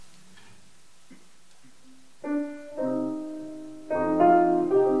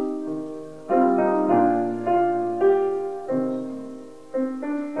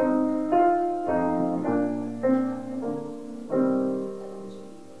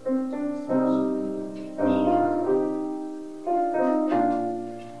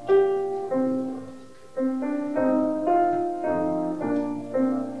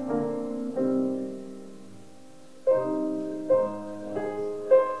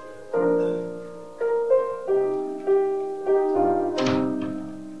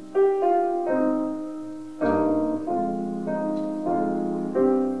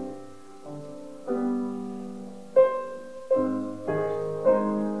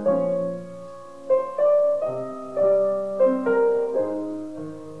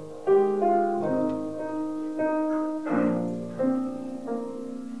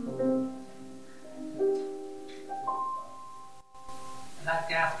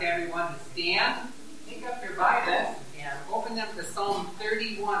ask everyone to stand, take up your Bibles, and open them to Psalm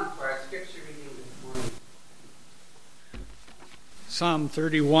 31 for our scripture reading this morning. Psalm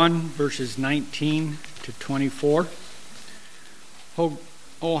 31, verses 19 to 24.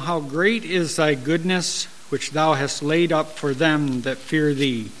 Oh, how great is thy goodness, which thou hast laid up for them that fear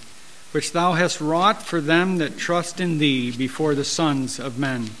thee, which thou hast wrought for them that trust in thee before the sons of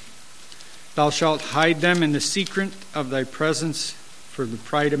men. Thou shalt hide them in the secret of thy presence from the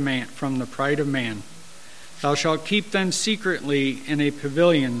pride of man. Thou shalt keep them secretly in a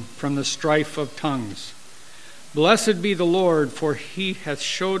pavilion from the strife of tongues. Blessed be the Lord, for he hath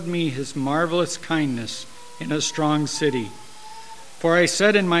showed me his marvelous kindness in a strong city. For I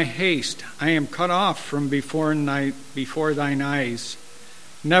said in my haste, I am cut off from before thine eyes.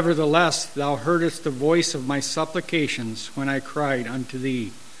 Nevertheless, thou heardest the voice of my supplications when I cried unto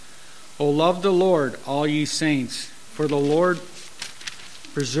thee. O love the Lord, all ye saints, for the Lord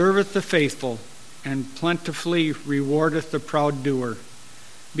preserveth the faithful, and plentifully rewardeth the proud doer.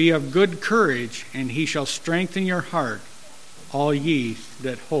 Be of good courage, and he shall strengthen your heart, all ye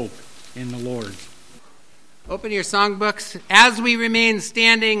that hope in the Lord. Open your songbooks. As we remain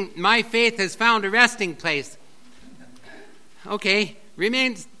standing, my faith has found a resting place. Okay,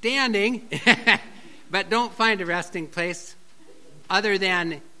 remain standing, but don't find a resting place other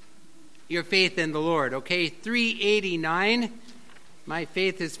than your faith in the Lord. Okay, 389. My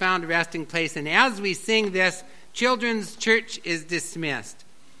faith has found a resting place. And as we sing this, children's church is dismissed.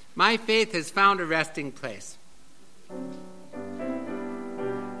 My faith has found a resting place.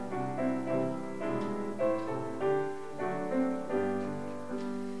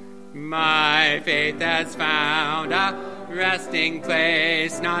 My faith has found a resting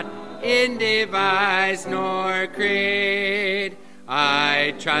place, not in device nor creed.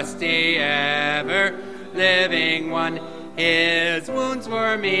 I trust the ever-living one, his wounds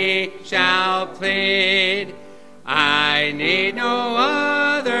for me shall plead. I need no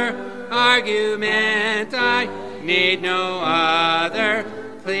other argument, I need no other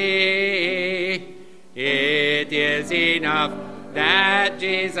plea. It is enough that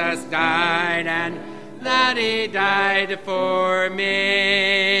Jesus died and that he died for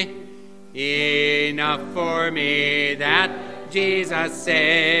me. Enough for me that Jesus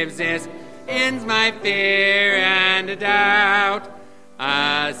saves. This ends my fear and doubt.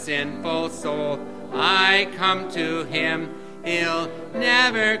 A sinful soul, I come to him, he'll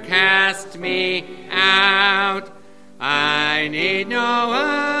never cast me out. I need no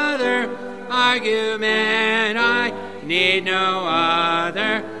other argument, I need no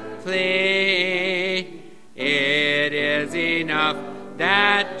other plea. It is enough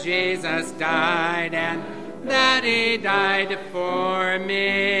that Jesus died and that he died for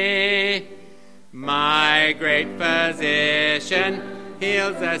me. My great physician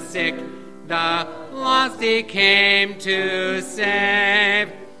heals the sick, the lost he came to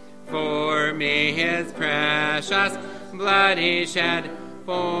save. For me his precious blood he shed,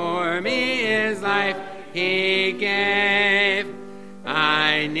 for me his life he gave.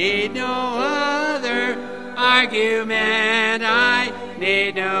 I need no other argument, I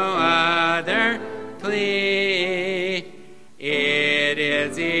need no other plea. It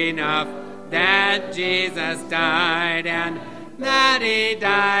is enough that Jesus died and that he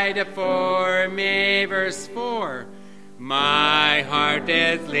died for me. Verse 4. My heart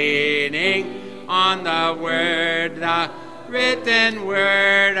is leaning on the word, the written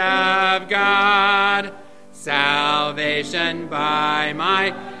word of God. Salvation by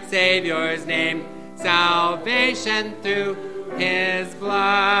my Savior's name, salvation through his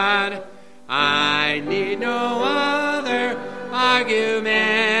blood. I need no other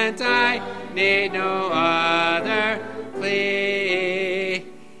argument, I need no other plea.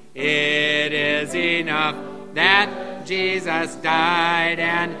 It is enough that Jesus died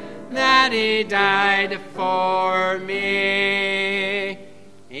and that he died for me.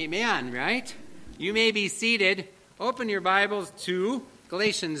 Amen, right? You may be seated. Open your Bibles to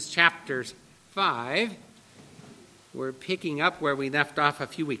Galatians chapter 5. We're picking up where we left off a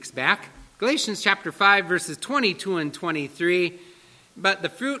few weeks back. Galatians chapter 5, verses 22 and 23. But the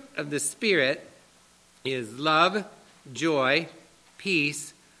fruit of the Spirit is love, joy,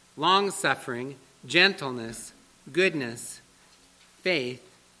 peace, long-suffering, gentleness, goodness, faith,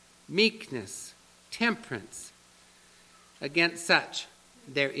 meekness, temperance. Against such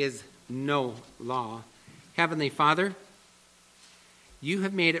there is no law. Heavenly Father, you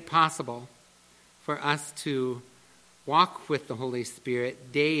have made it possible for us to walk with the Holy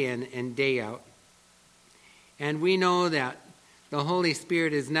Spirit day in and day out. And we know that the Holy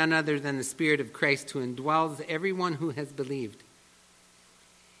Spirit is none other than the Spirit of Christ who indwells everyone who has believed.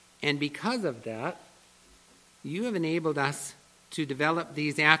 And because of that, you have enabled us to develop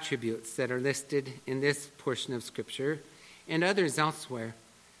these attributes that are listed in this portion of Scripture and others elsewhere.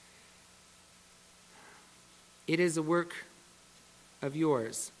 It is a work of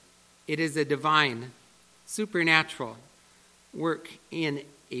yours. It is a divine, supernatural work in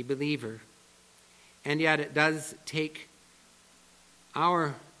a believer. And yet it does take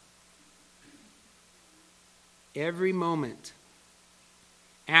our every moment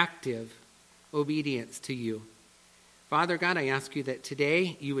active obedience to you. Father God, I ask you that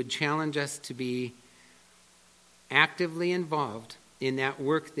today you would challenge us to be actively involved in that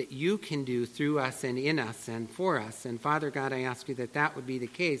work that you can do through us and in us and for us. And Father God, I ask you that that would be the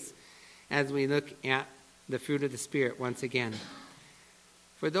case as we look at the fruit of the Spirit once again.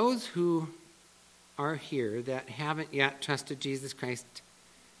 For those who are here that haven't yet trusted Jesus Christ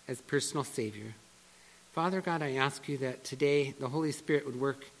as personal Savior, Father God, I ask you that today the Holy Spirit would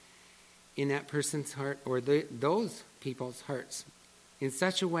work in that person's heart or those people's hearts in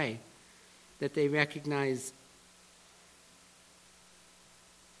such a way that they recognize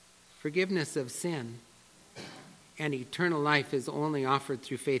forgiveness of sin and eternal life is only offered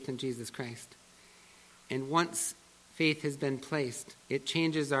through faith in Jesus Christ. And once faith has been placed, it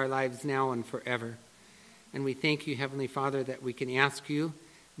changes our lives now and forever. And we thank you, Heavenly Father, that we can ask you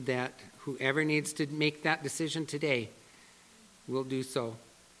that whoever needs to make that decision today will do so.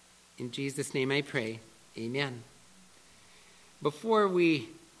 In Jesus' name I pray. Amen. Before we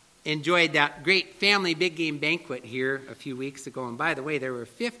enjoyed that great family big game banquet here a few weeks ago, and by the way, there were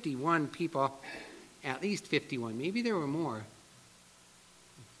 51 people, at least 51, maybe there were more,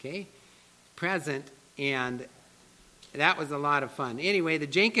 present, and that was a lot of fun. Anyway, the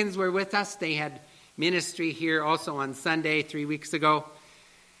Jenkins were with us. They had ministry here also on Sunday 3 weeks ago.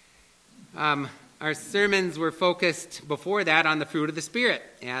 Our sermons were focused before that on the fruit of the Spirit,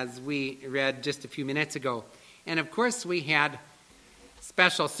 as we read just a few minutes ago. And of course, we had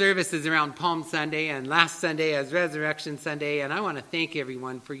special services around Palm Sunday and last Sunday as Resurrection Sunday. And I want to thank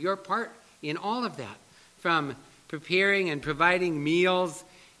everyone for your part in all of that, from preparing and providing meals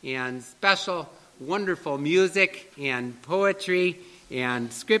and special, wonderful music and poetry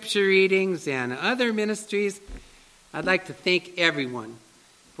and scripture readings and other ministries. I'd like to thank everyone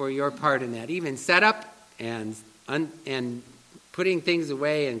for your part in that, even setup and putting things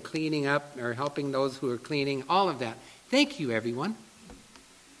away and cleaning up or helping those who are cleaning, all of that. Thank you, everyone,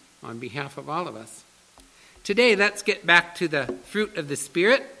 on behalf of all of us. Today, let's get back to the fruit of the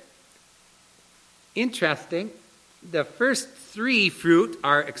Spirit. Interesting, the first three fruit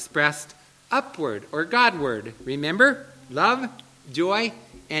are expressed upward or Godward. Remember? Love, joy,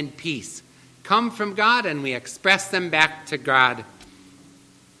 and peace come from God, and we express them back to God.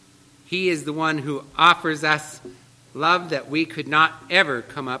 He is the one who offers us love that we could not ever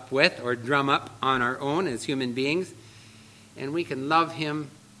come up with or drum up on our own as human beings. And we can love him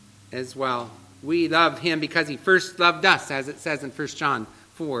as well. We love him because he first loved us, as it says in 1 John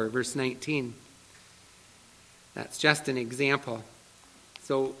 4, verse 19. That's just an example.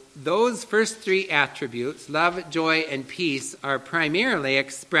 So those first three attributes, love, joy, and peace, are primarily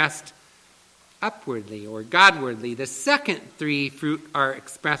expressed upwardly or Godwardly. The second three fruit are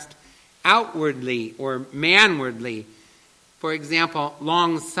expressed outwardly or manwardly. For example,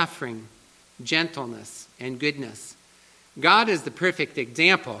 long-suffering, gentleness, and goodness. God is the perfect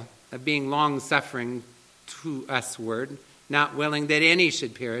example of being long-suffering to usward, not willing that any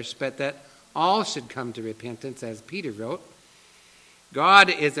should perish, but that all should come to repentance, as Peter wrote. God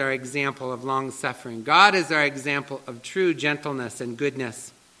is our example of long-suffering. God is our example of true gentleness and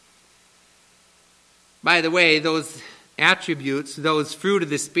goodness. By the way, those attributes, those fruit of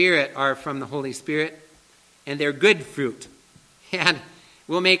the Spirit, are from the Holy Spirit, and they're good fruit, and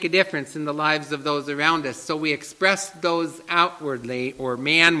will make a difference in the lives of those around us. So we express those outwardly or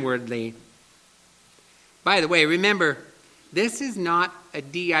manwardly. By the way, remember, this is not a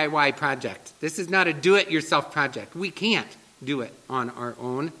DIY project. This is not a do-it-yourself project. We can't do it on our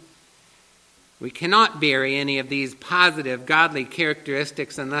own. We cannot bury any of these positive, godly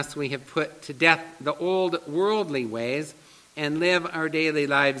characteristics unless we have put to death the old worldly ways and live our daily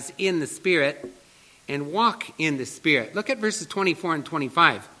lives in the Spirit and walk in the Spirit. Look at verses 24 and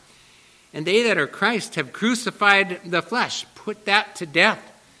 25. And they that are Christ have crucified the flesh, put that to death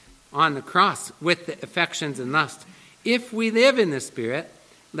on the cross with the affections and lust. If we live in the Spirit,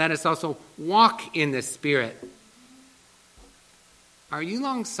 let us also walk in the Spirit. Are you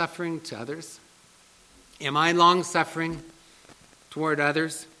long-suffering to others? Am I long-suffering toward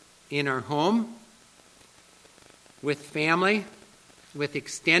others in our home, with family, with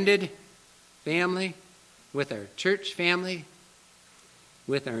extended family, with our church family?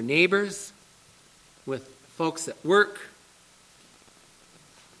 with our neighbors, with folks at work.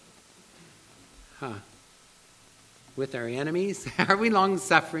 With our enemies? Are we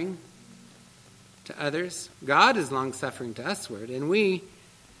long-suffering to others? God is long-suffering to usward, and we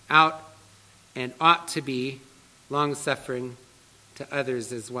ought to be long-suffering to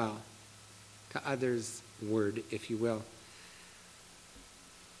others as well. To others' word, if you will.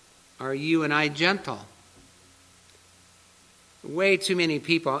 Are you and I gentle? Way too many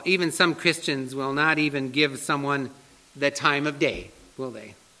people, even some Christians, will not even give someone the time of day, will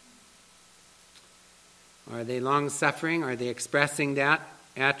they? Are they long-suffering? Are they expressing that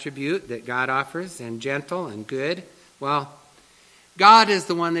attribute that God offers, and gentle and good? Well, God is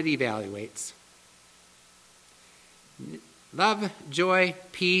the one that evaluates. Love, joy,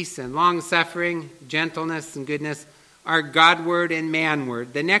 peace, and long-suffering, gentleness, and goodness are God-word and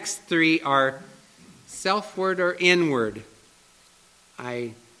man-word. The next three are self-word or inward.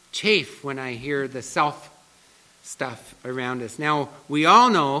 I chafe when I hear the self stuff around us. Now, we all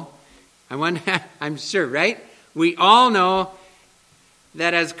know, I'm sure, right? We all know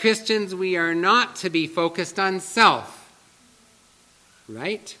that as Christians we are not to be focused on self,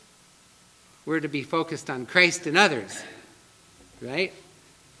 right? We're to be focused on Christ and others, right?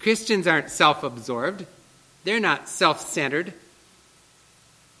 Christians aren't self-absorbed. They're not self-centered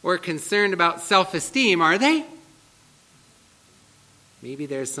or concerned about self-esteem, are they? Maybe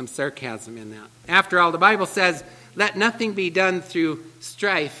there's some sarcasm in that. After all, the Bible says, let nothing be done through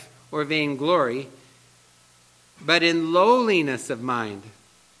strife or vainglory, but in lowliness of mind,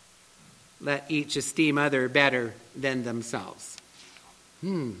 let each esteem other better than themselves.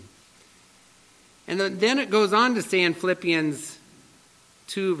 And then it goes on to say in Philippians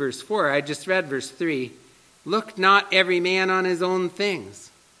 2, verse 4, I just read verse 3, look not every man on his own things,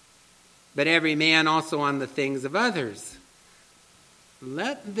 but every man also on the things of others.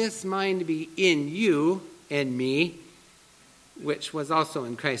 Let this mind be in you and me, which was also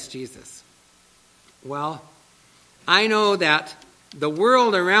in Christ Jesus. Well, I know that the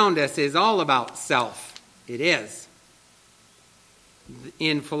world around us is all about self. It is.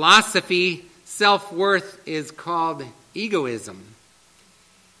 In philosophy, self-worth is called egoism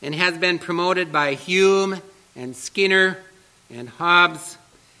and has been promoted by Hume and Skinner and Hobbes.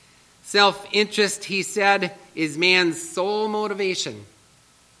 Self-interest, he said, is man's sole motivation,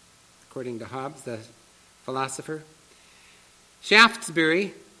 according to Hobbes, the philosopher.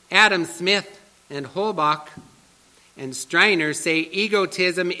 Shaftesbury, Adam Smith, and Holbach and Striner say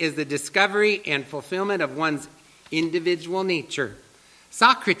egotism is the discovery and fulfillment of one's individual nature.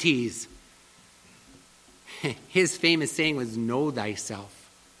 Socrates, his famous saying was, know thyself.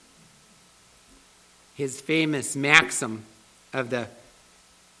 His famous maxim of the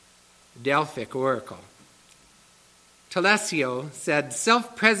Delphic oracle. Telesio said,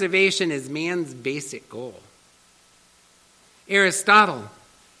 self-preservation is man's basic goal. Aristotle,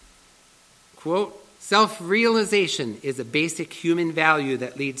 quote, self-realization is a basic human value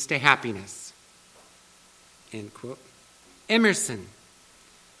that leads to happiness, end quote. Emerson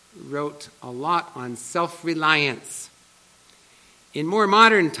wrote a lot on self-reliance. In more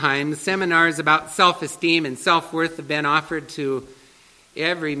modern times, seminars about self-esteem and self-worth have been offered to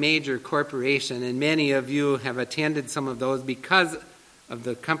every major corporation, and many of you have attended some of those because of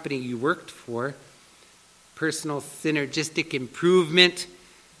the company you worked for. Personal synergistic improvement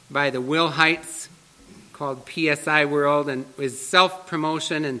by the Wilhites, called PSI World, and was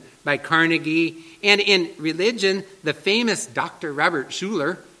self-promotion, and by Carnegie. And in religion, the famous Dr. Robert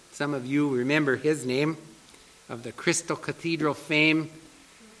Schuller, some of you remember his name, of the Crystal Cathedral fame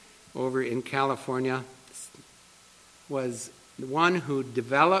over in California, was the one who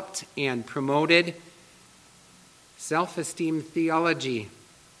developed and promoted self-esteem theology.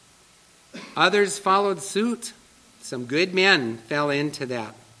 Others followed suit. Some good men fell into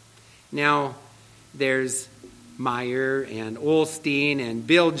that. Now, there's Meyer and Olstein and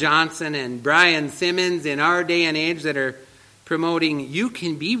Bill Johnson and Brian Simmons in our day and age that are promoting you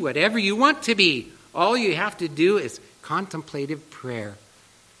can be whatever you want to be. All you have to do is contemplative prayer.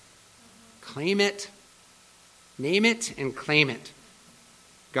 Claim it, name it, and claim it.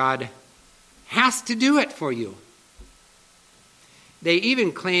 God has to do it for you. They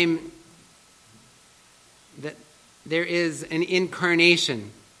even claim that there is an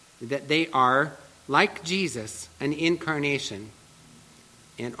incarnation, that they are, like Jesus, an incarnation,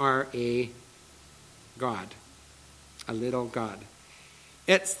 and are a God, a little God.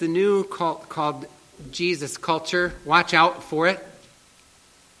 It's the new cult called Jesus culture. Watch out for it.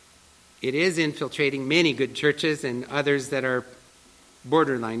 It is infiltrating many good churches and others that are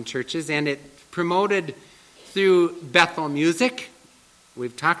borderline churches, and it's promoted through Bethel music,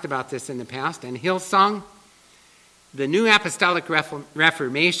 We've talked about this in the past. And Hillsong, the New Apostolic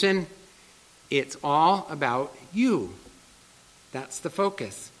Reformation, it's all about you. That's the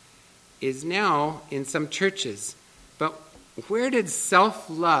focus. Is now in some churches. But where did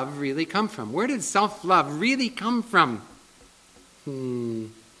self-love really come from? Where did self-love really come from?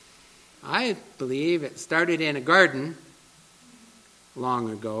 I believe it started in a garden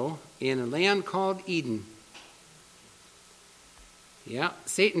long ago in a land called Eden. Yeah,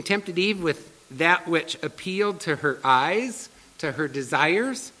 Satan tempted Eve with that which appealed to her eyes, to her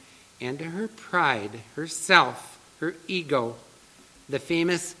desires, and to her pride, herself, her ego, the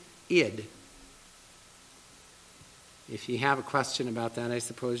famous id. If you have a question about that, I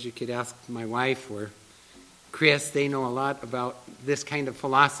suppose you could ask my wife or Chris. They know a lot about this kind of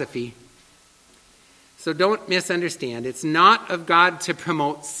philosophy. So don't misunderstand. It's not of God to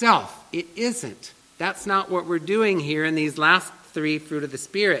promote self. It isn't. That's not what we're doing here in these last three fruit of the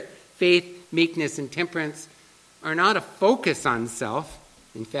Spirit. Faith, meekness, and temperance are not a focus on self.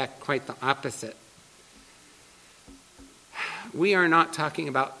 In fact, quite the opposite. We are not talking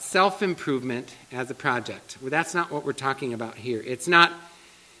about self-improvement as a project. Well, that's not what we're talking about here. It's not,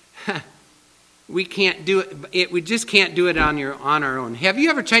 we can't do it. We just can't do it on our own. Have you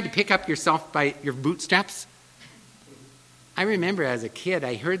ever tried to pick up yourself by your bootstraps? I remember as a kid,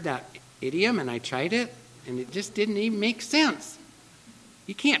 I heard that idiom and I tried it, and it just didn't even make sense.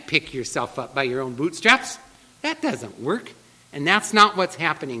 You can't pick yourself up by your own bootstraps. That doesn't work. And that's not what's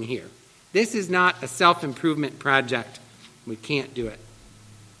happening here. This is not a self-improvement project. We can't do it.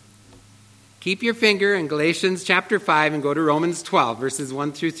 Keep your finger in Galatians chapter 5 and go to Romans 12, verses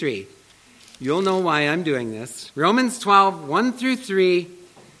 1 through 3. You'll know why I'm doing this. Romans 12, 1 through 3.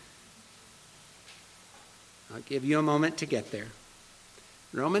 I'll give you a moment to get there.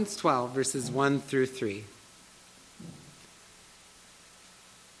 Romans 12, verses 1 through 3.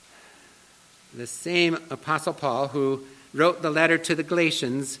 The same Apostle Paul who wrote the letter to the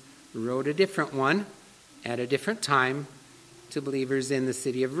Galatians wrote a different one at a different time to believers in the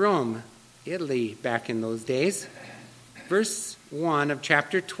city of Rome, Italy, back in those days. Verse 1 of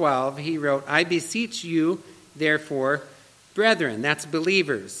chapter 12, he wrote, I beseech you, therefore, brethren, that's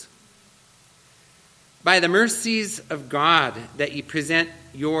believers, by the mercies of God, that ye present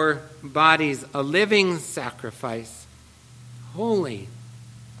your bodies a living sacrifice, holy,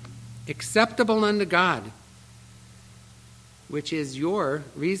 acceptable unto God, which is your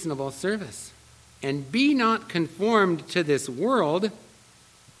reasonable service. And be not conformed to this world,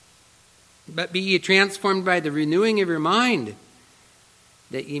 but be ye transformed by the renewing of your mind,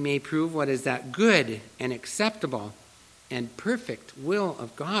 that ye may prove what is that good and acceptable and perfect will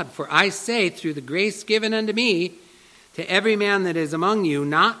of God. For I say, through the grace given unto me, to every man that is among you,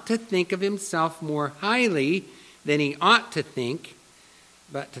 not to think of himself more highly than he ought to think,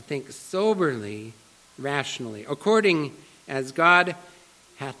 but to think soberly, rationally, according as God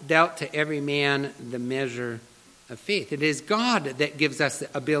hath dealt to every man the measure of faith. It is God that gives us the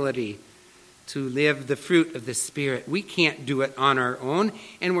ability to live the fruit of the Spirit. We can't do it on our own,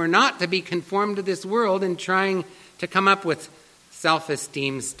 and we're not to be conformed to this world and trying to come up with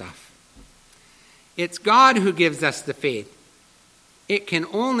self-esteem stuff. It's God who gives us the faith. It can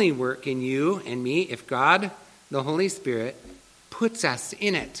only work in you and me if God, the Holy Spirit, puts us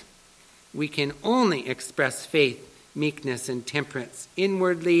in it. We can only express faith, meekness, and temperance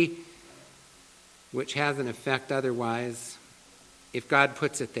inwardly, which has an effect otherwise, if God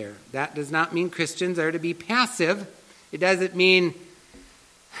puts it there. That does not mean Christians are to be passive. It doesn't mean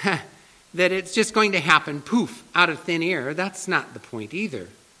that it's just going to happen, poof, out of thin air. That's not the point either.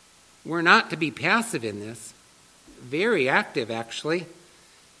 We're not to be passive in this. Very active, actually.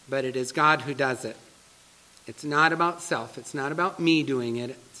 But it is God who does it. It's not about self. It's not about me doing it.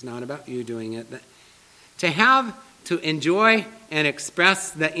 It's not about you doing it. To enjoy and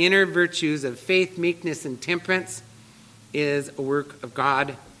express the inner virtues of faith, meekness, and temperance is a work of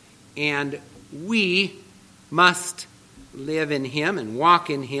God. And we must live in Him and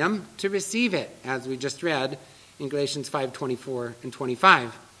walk in Him to receive it, as we just read in Galatians 5:24 and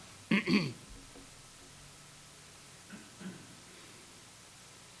 25.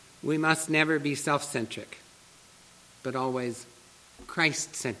 We must never be self-centric, but always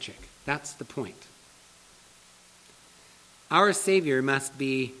Christ-centric. That's the point. Our Savior must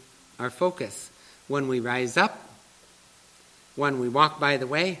be our focus when we rise up, when we walk by the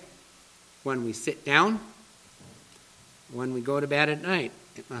way, when we sit down, when we go to bed at night.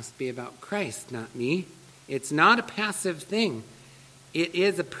 It must be about Christ, not me. It's not a passive thing. It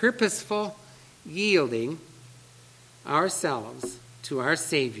is a purposeful yielding ourselves to our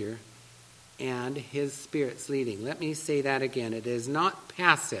Savior and his Spirit's leading. Let me say that again. It is not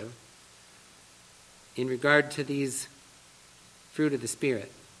passive in regard to these fruit of the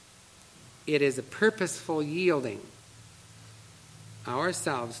Spirit. It is a purposeful yielding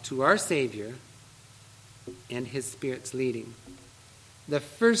ourselves to our Savior and his Spirit's leading. The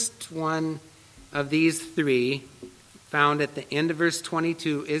first one of these three, found at the end of verse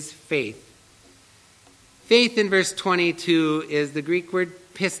 22, is faith. Faith in verse 22 is the Greek word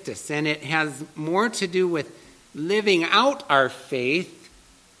pistis, and it has more to do with living out our faith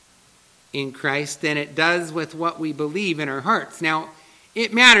in Christ than it does with what we believe in our hearts. Now,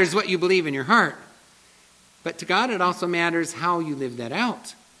 it matters what you believe in your heart, but to God it also matters how you live that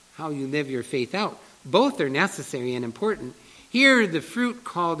out, how you live your faith out. Both are necessary and important. Here, the fruit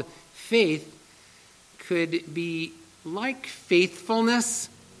called faith could be like faithfulness,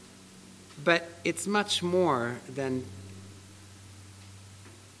 but it's much more than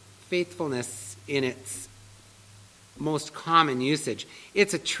faithfulness in its most common usage.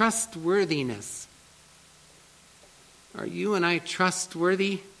 It's a trustworthiness. Are you and I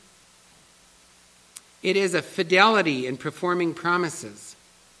trustworthy? It is a fidelity in performing promises.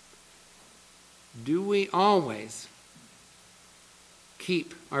 Do we always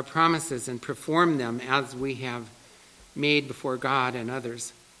keep our promises and perform them as we have made before God and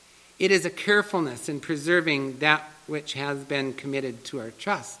others? It is a carefulness in preserving that which has been committed to our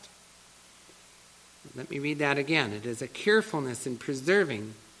trust. Let me read that again. It is a carefulness in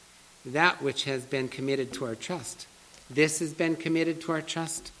preserving that which has been committed to our trust. This has been committed to our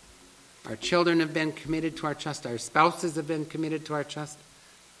trust. Our children have been committed to our trust. Our spouses have been committed to our trust.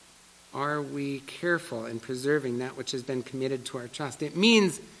 Are we careful in preserving that which has been committed to our trust? It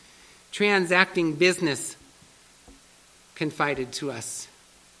means transacting business confided to us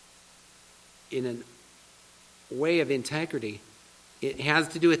in a way of integrity. It has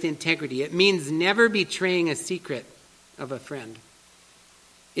to do with integrity. It means never betraying a secret of a friend.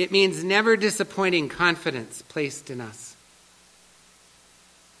 It means never disappointing confidence placed in us.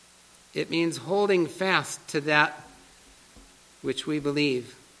 It means holding fast to that which we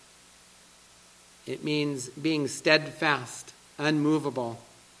believe. It means being steadfast, unmovable,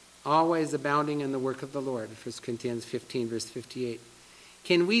 always abounding in the work of the Lord. 1 Corinthians 15, verse 58.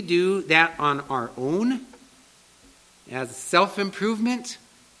 Can we do that on our own as self-improvement?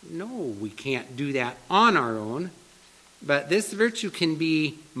 No, we can't do that on our own. But this virtue can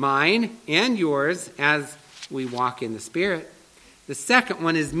be mine and yours as we walk in the Spirit. The second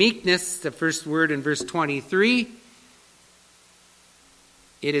one is meekness, the first word in verse 23.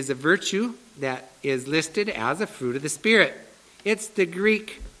 It is a virtue that is listed as a fruit of the Spirit. It's the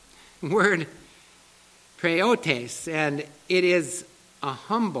Greek word praeotes, and it is a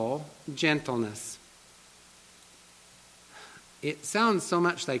humble gentleness. It sounds so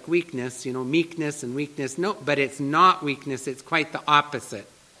much like weakness, meekness and weakness. No, but it's not weakness. It's quite the opposite.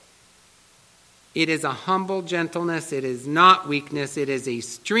 It is a humble gentleness. It is not weakness. It is a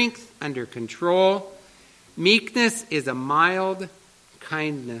strength under control. Meekness is a mild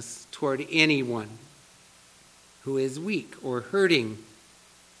kindness toward anyone who is weak or hurting,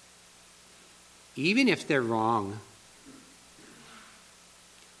 even if they're wrong.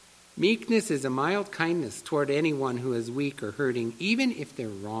 Meekness is a mild kindness toward anyone who is weak or hurting, even if they're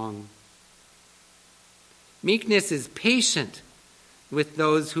wrong. Meekness is patient with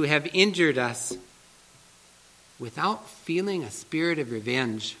those who have injured us without feeling a spirit of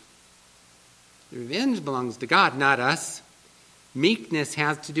revenge. The revenge belongs to God, not us. Meekness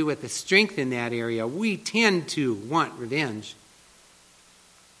has to do with the strength in that area. We tend to want revenge.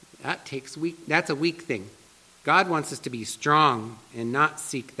 That's a weak thing. God wants us to be strong and not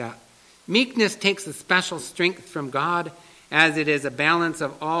seek that. Meekness takes a special strength from God, as it is a balance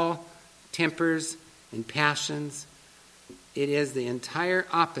of all tempers and passions. It is the entire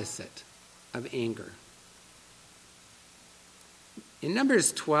opposite of anger. In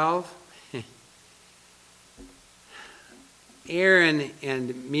Numbers 12, Aaron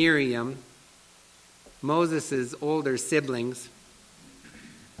and Miriam, Moses' older siblings,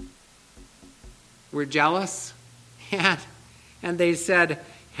 were jealous, and they said,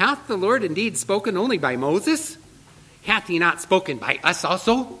 "Hath the Lord indeed spoken only by Moses? Hath he not spoken by us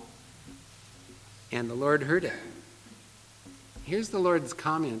also?" And the Lord heard it. Here's the Lord's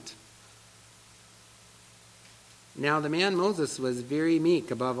comment. Now the man Moses was very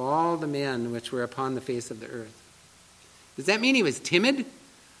meek above all the men which were upon the face of the earth. Does that mean he was timid?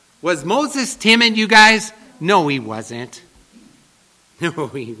 Was Moses timid, you guys? No, he wasn't. No,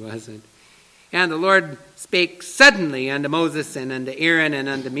 he wasn't. And the Lord spake suddenly unto Moses and unto Aaron and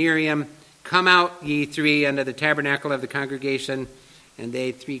unto Miriam, "Come out, ye three, unto the tabernacle of the congregation." And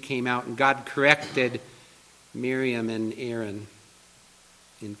they three came out, and God corrected Miriam and Aaron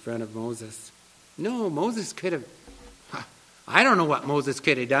in front of Moses. No, Moses could have, I don't know what Moses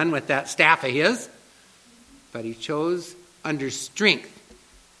could have done with that staff of his, but he chose under strength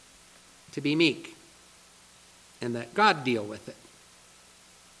to be meek and let God deal with it.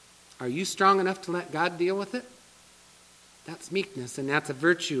 Are you strong enough to let God deal with it? That's meekness, and that's a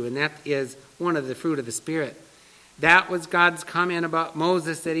virtue, and that is one of the fruit of the Spirit. That was God's comment about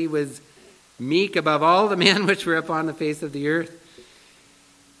Moses, that he was meek above all the men which were upon the face of the earth.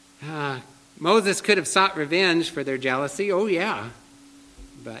 Moses could have sought revenge for their jealousy. Oh, yeah.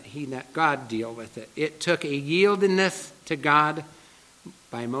 But he let God deal with it. It took a yieldedness to God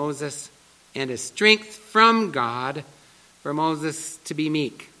by Moses and a strength from God for Moses to be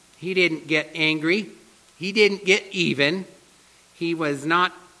meek. He didn't get angry. He didn't get even. He was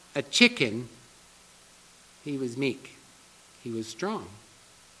not a chicken. He was meek. He was strong.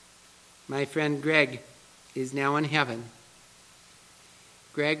 My friend Greg is now in heaven.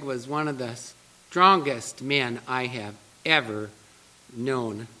 Greg was one of the strongest men I have ever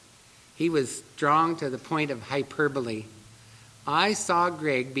known. He was strong to the point of hyperbole. I saw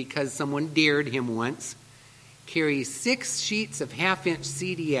Greg, because someone dared him once, carry 6 sheets of half-inch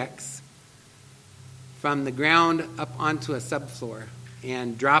CDX from the ground up onto a subfloor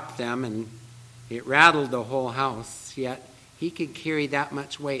and drop them, and it rattled the whole house. Yet he could carry that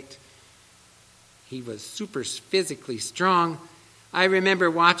much weight. He was super physically strong. I remember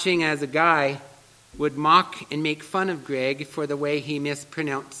watching as a guy would mock and make fun of Greg for the way he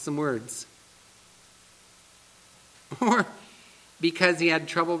mispronounced some words. Or because he had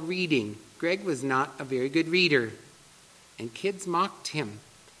trouble reading. Greg was not a very good reader, and kids mocked him.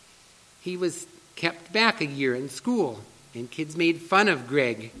 He was kept back a year in school, and kids made fun of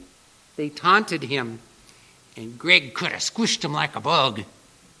Greg. They taunted him, and Greg could have squished him like a bug.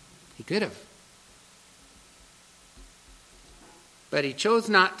 He could have. But he chose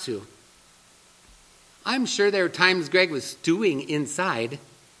not to. I'm sure there were times Greg was stewing inside,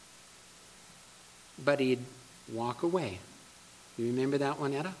 but he'd walk away. You remember that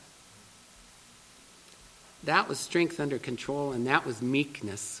one, Etta? That was strength under control, and that was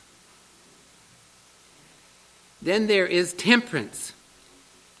meekness. Then there is temperance.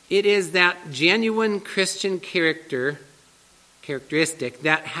 It is that genuine Christian characteristic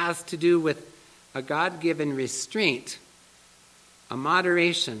that has to do with a God-given restraint, a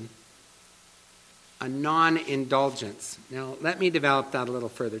moderation, a non-indulgence. Now, let me develop that a little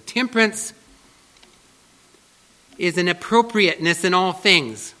further. Temperance is an appropriateness in all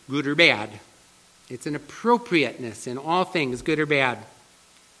things, good or bad. It's an appropriateness in all things, good or bad.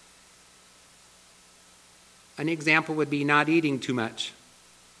 An example would be not eating too much.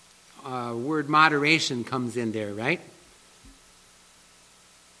 Word moderation comes in there, right?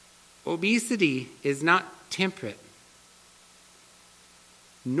 Obesity is not temperate,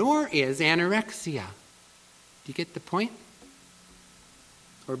 nor is anorexia. Do you get the point?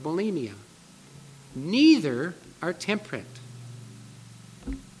 Or bulimia. Neither are temperate.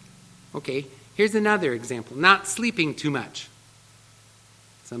 Okay, here's another example. Not sleeping too much.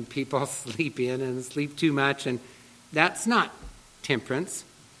 Some people sleep in and sleep too much, and that's not temperance.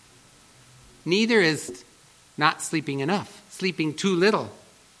 Neither is not sleeping enough, sleeping too little.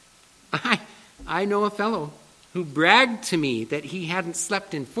 I know a fellow who bragged to me that he hadn't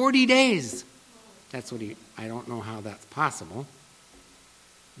slept in 40 days. That's what I don't know how that's possible.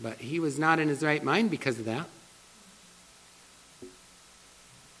 But he was not in his right mind because of that.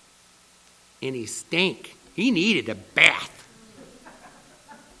 And he stank. He needed a bath.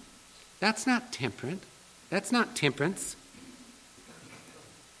 That's not temperate. That's not temperance.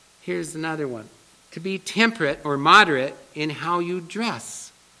 Here's another one. To be temperate or moderate in how you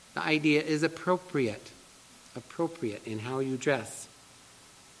dress. The idea is appropriate. Appropriate in how you dress.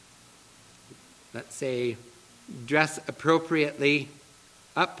 Let's say, dress appropriately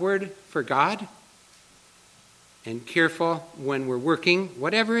upward for God, and careful when we're working,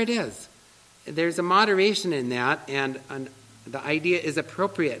 whatever it is. There's a moderation in that, and the idea is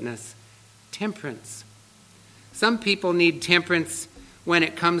appropriateness, temperance. Some people need temperance when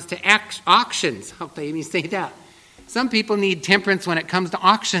it comes to auctions. I'll let me say that. Some people need temperance when it comes to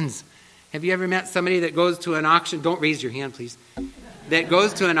auctions. Have you ever met somebody that goes to an auction? Don't raise your hand, please. That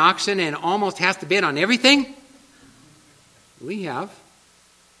goes to an auction and almost has to bid on everything? We have.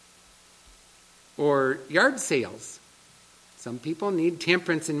 Or yard sales. Some people need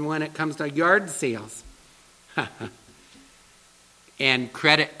temperance when it comes to yard sales. And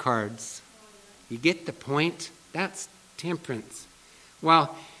credit cards. You get the point? That's temperance.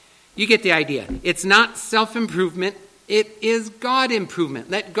 Well, you get the idea. It's not self-improvement. It is God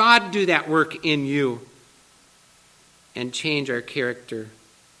improvement. Let God do that work in you and change our character.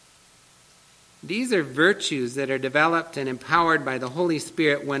 These are virtues that are developed and empowered by the Holy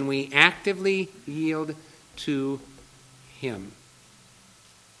Spirit when we actively yield to Him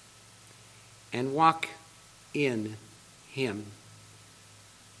and walk in Him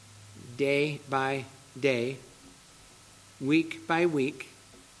day by day, week by week,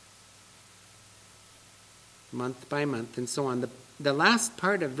 month by month, and so on. The last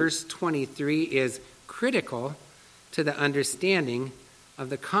part of verse 23 is critical to the understanding of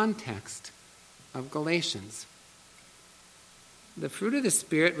the context of Galatians. The fruit of the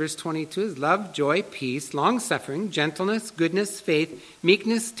Spirit, verse 22, is love, joy, peace, long-suffering, gentleness, goodness, faith,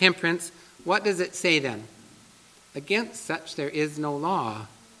 meekness, temperance. What does it say then? Against such there is no law.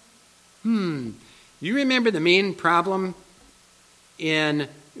 You remember the main problem in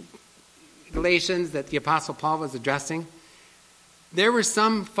Galatians that the Apostle Paul was addressing? There were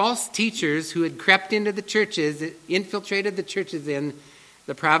some false teachers who had crept into the churches, infiltrated the churches in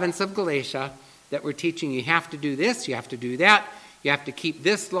the province of Galatia, that were teaching you have to do this, you have to do that, you have to keep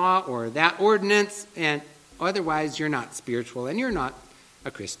this law or that ordinance, and otherwise you're not spiritual and you're not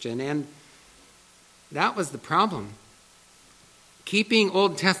a Christian. And that was the problem. Keeping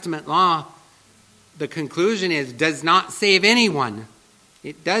Old Testament law, the conclusion is, does not save anyone.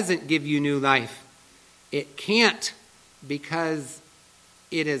 It doesn't give you new life. It can't, because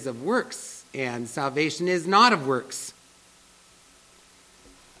it is of works, and salvation is not of works.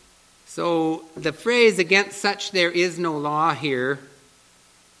 So the phrase, against such there is no law here,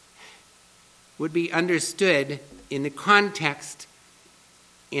 would be understood in the context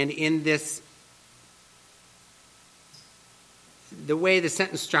and in this, the way the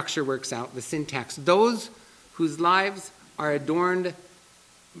sentence structure works out, the syntax. Those whose lives are adorned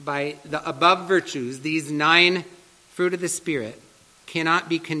by the above virtues, these 9 fruit of the Spirit, cannot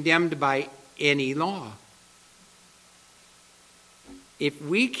be condemned by any law. If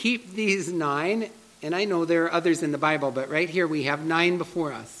we keep these 9, and I know there are others in the Bible, but right here we have 9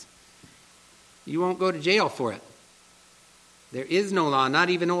 before us, you won't go to jail for it. There is no law, not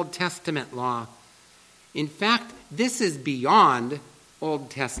even Old Testament law. In fact, this is beyond Old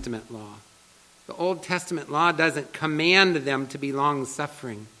Testament law. The Old Testament law doesn't command them to be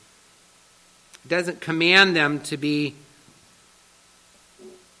long-suffering. It doesn't command them to be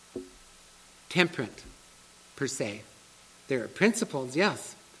temperate, per se. There are principles,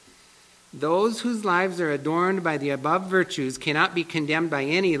 yes. Those whose lives are adorned by the above virtues cannot be condemned by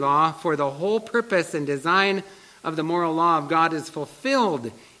any law, for the whole purpose and design of the moral law of God is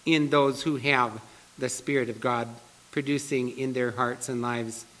fulfilled in those who have the Spirit of God producing in their hearts and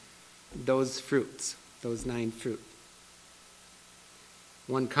lives those fruits, those 9 fruit.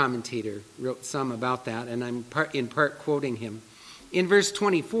 One commentator wrote some about that, and I'm in part quoting him. In verse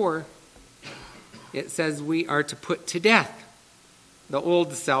 24, it says we are to put to death the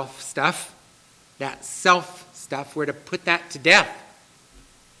old self stuff, that self stuff, we're to put that to death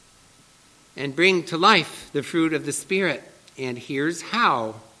and bring to life the fruit of the Spirit. And here's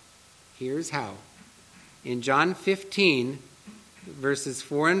how. Here's how. In John 15, verses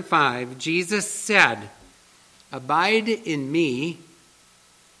 4 and 5, Jesus said, "Abide in me,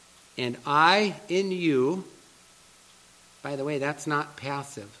 and I in you." By the way, that's not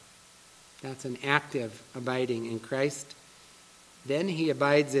passive. That's an active abiding in Christ. Then he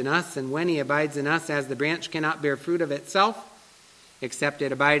abides in us, and when he abides in us, as the branch cannot bear fruit of itself, except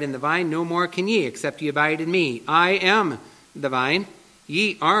it abide in the vine, no more can ye, except ye abide in me. I am the vine,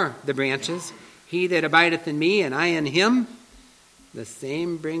 ye are the branches. He that abideth in me, and I in him, the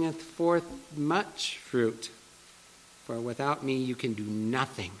same bringeth forth much fruit. For without me you can do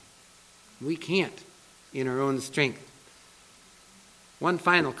nothing. We can't in our own strength. One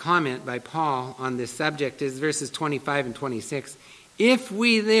final comment by Paul on this subject is verses 25 and 26. If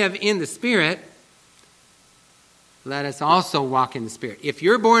we live in the Spirit, let us also walk in the Spirit. If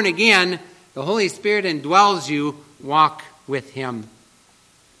you're born again, the Holy Spirit indwells you, walk with Him.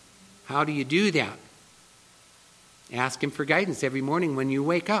 How do you do that? Ask Him for guidance every morning when you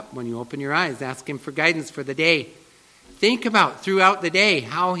wake up, when you open your eyes. Ask Him for guidance for the day. Think about throughout the day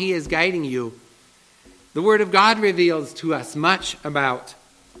how He is guiding you. The Word of God reveals to us much about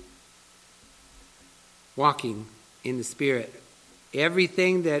walking in the Spirit.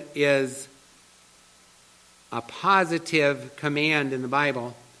 Everything that is a positive command in the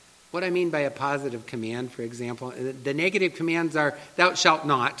Bible. What I mean by a positive command, for example, the negative commands are, thou shalt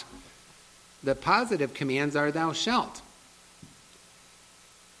not. The positive commands are, thou shalt.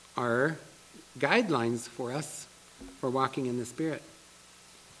 Are guidelines for us for walking in the Spirit.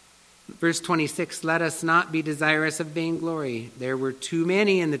 Verse 26, let us not be desirous of vainglory. There were too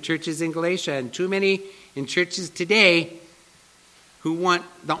many in the churches in Galatia and too many in churches today who want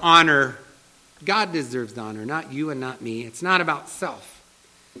the honor. God deserves the honor, not you and not me. It's not about self.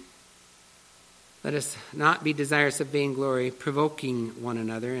 Let us not be desirous of vainglory, provoking one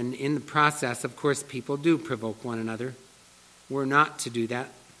another. And in the process, of course, people do provoke one another. We're not to do that.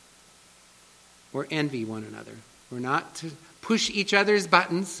 Or envy one another. We're not to push each other's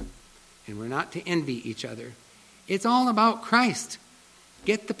buttons. And we're not to envy each other. It's all about Christ.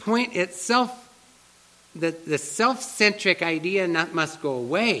 Get the point itself. The self-centric idea must go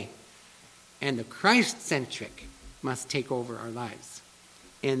away. And the Christ-centric must take over our lives.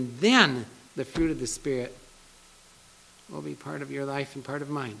 And then the fruit of the Spirit will be part of your life and part of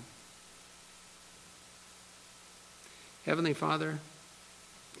mine. Heavenly Father,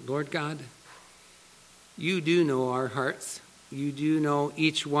 Lord God, you do know our hearts. You do know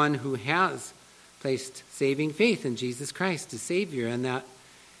each one who has placed saving faith in Jesus Christ as Savior, and that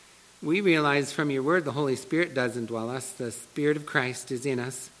we realize from your word the Holy Spirit does indwell us. The Spirit of Christ is in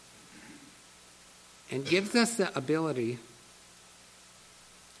us and gives us the ability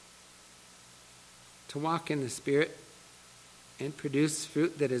to walk in the Spirit and produce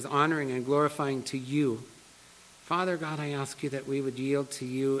fruit that is honoring and glorifying to you. Father God, I ask you that we would yield to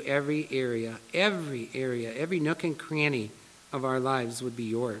you every area, every nook and cranny of our lives would be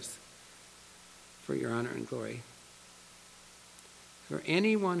yours for your honor and glory. For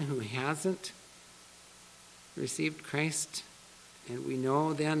anyone who hasn't received Christ, and we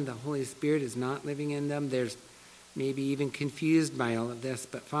know then the Holy Spirit is not living in them, there's maybe even confused by all of this,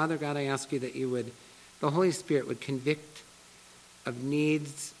 but Father God, I ask you that the Holy Spirit would convict of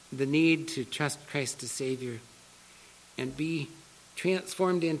the need to trust Christ as Savior and be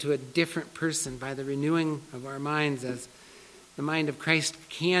transformed into a different person by the renewing of our minds as the mind of Christ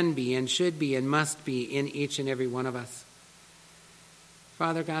can be and should be and must be in each and every one of us.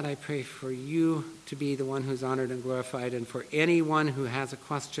 Father God, I pray for you to be the one who's honored and glorified, and for anyone who has a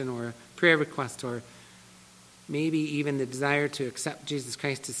question or a prayer request or maybe even the desire to accept Jesus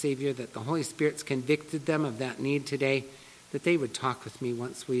Christ as Savior, that the Holy Spirit's convicted them of that need today, that they would talk with me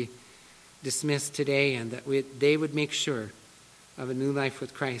once we dismiss today, and that they would make sure of a new life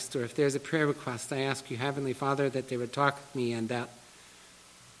with Christ. Or if there's a prayer request, I ask you, Heavenly Father, that they would talk with me and that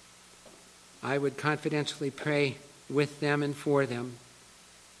I would confidentially pray with them and for them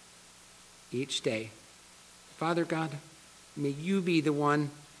each day. Father God, may you be the one.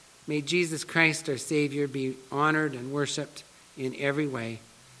 May Jesus Christ, our Savior, be honored and worshipped in every way.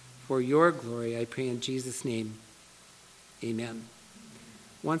 For your glory, I pray in Jesus' name. Amen.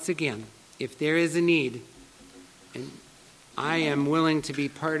 Once again, if there is a need, and I am willing to be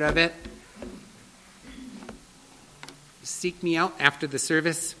part of it, seek me out after the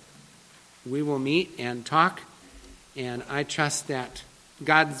service. We will meet and talk, and I trust that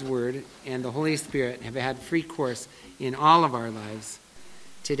God's Word and the Holy Spirit have had free course in all of our lives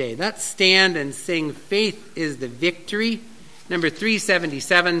today. Let's stand and sing Faith is the Victory. Number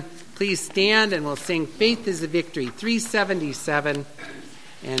 377. Please stand and we'll sing Faith is the Victory. 377,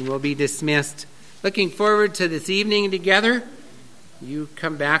 and we'll be dismissed. Looking forward to this evening together. You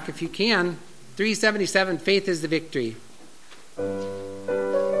come back if you can. 377, Faith is the Victory.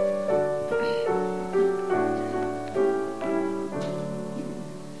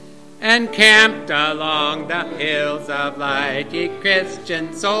 Encamped along the hills of light, ye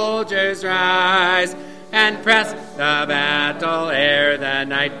Christian soldiers rise, and press the battle ere the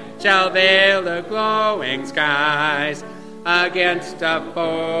night shall veil the glowing skies. Against a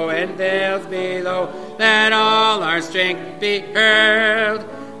foe in vales below, let all our strength be hurled.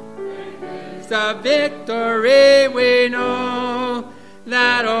 The victory we know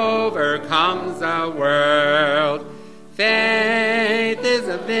that overcomes the world. Faith is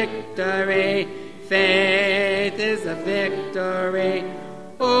a victory, faith is a victory.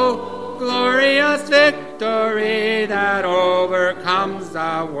 Oh, glorious victory that overcomes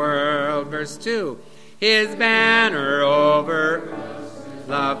the world. Verse 2, his banner over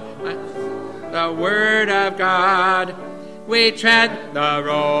love, the word of God. We tread the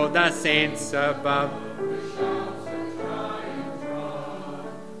road, the saints above.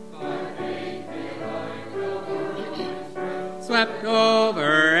 Swept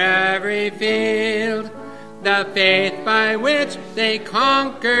over every field, the faith by which they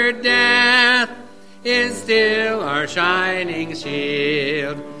conquered death is still our shining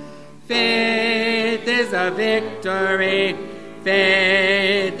shield. Faith is a victory,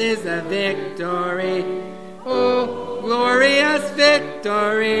 faith is a victory. Oh, glorious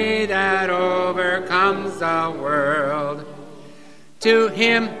victory that overcomes the world. To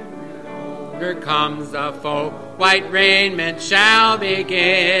him overcomes the foe, white raiment shall be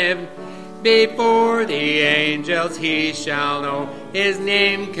given. Before the angels he shall know, his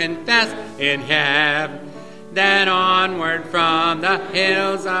name confessed in heaven. Then onward from the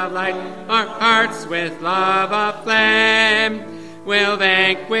hills of light, our hearts with love aflame, will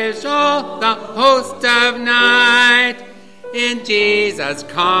vanquish all the host of night in Jesus'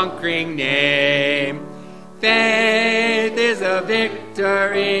 conquering name. Faith is a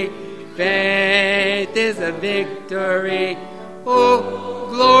victory, faith is a victory, oh,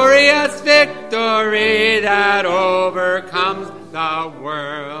 glorious victory that overcomes the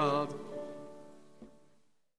world.